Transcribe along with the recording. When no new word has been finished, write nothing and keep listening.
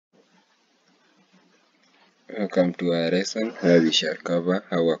Welcome to our lesson where we shall cover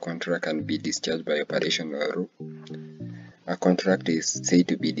how a contract can be discharged by operational rule. A contract is said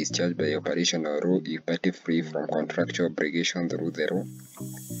to be discharged by operational rule if party free from contractual obligation through the law.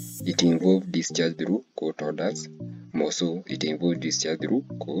 It involves discharge through court orders. More so, it involves discharge through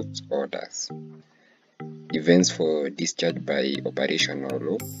court orders. Events for discharge by operational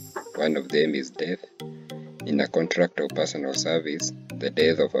law. One of them is death. In a contract or personal service, the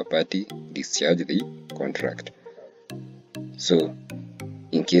death of a party discharges the contract. So,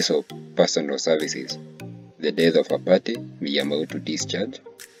 in case of personal services, the death of a party may amount to discharge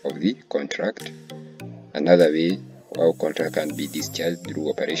of the contract. Another way how contract can be discharged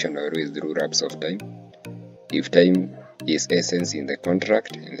through operational rule is through lapse of time. If time is essence in the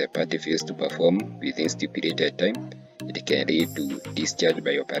contract and the party fails to perform within stipulated time, it can lead to discharge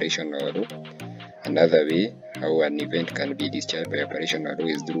by operational rule. Another way how an event can be discharged by operational law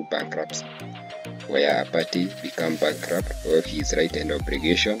is through bankruptcy, where a party becomes bankrupt or his right and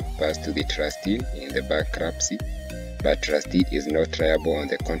obligation pass to the trustee in the bankruptcy, but trustee is not liable on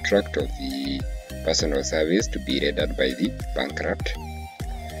the contract of the personal service to be rendered by the bankrupt.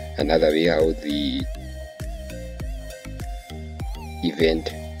 Another way how the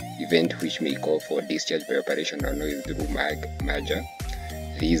event which may call for discharge by operational law is through merger.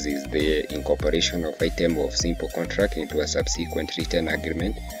 This is the incorporation of item of simple contract into a subsequent written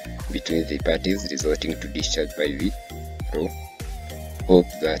agreement between the parties resulting to discharge by the law. Hope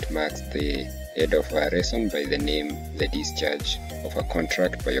that marks the end of our lesson by the name the discharge of a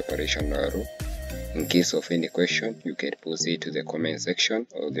contract by operational law. In case of any question, you can post it to the comment section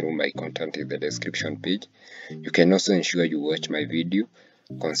or through my contact in the description page. You can also ensure you watch my video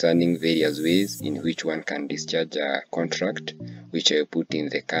concerning various ways in which one can discharge a contract, which I will put in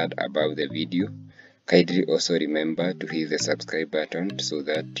the card above the video. Kindly also remember to hit the subscribe button so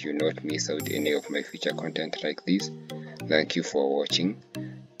that you not miss out any of my future content like this. Thank you for watching.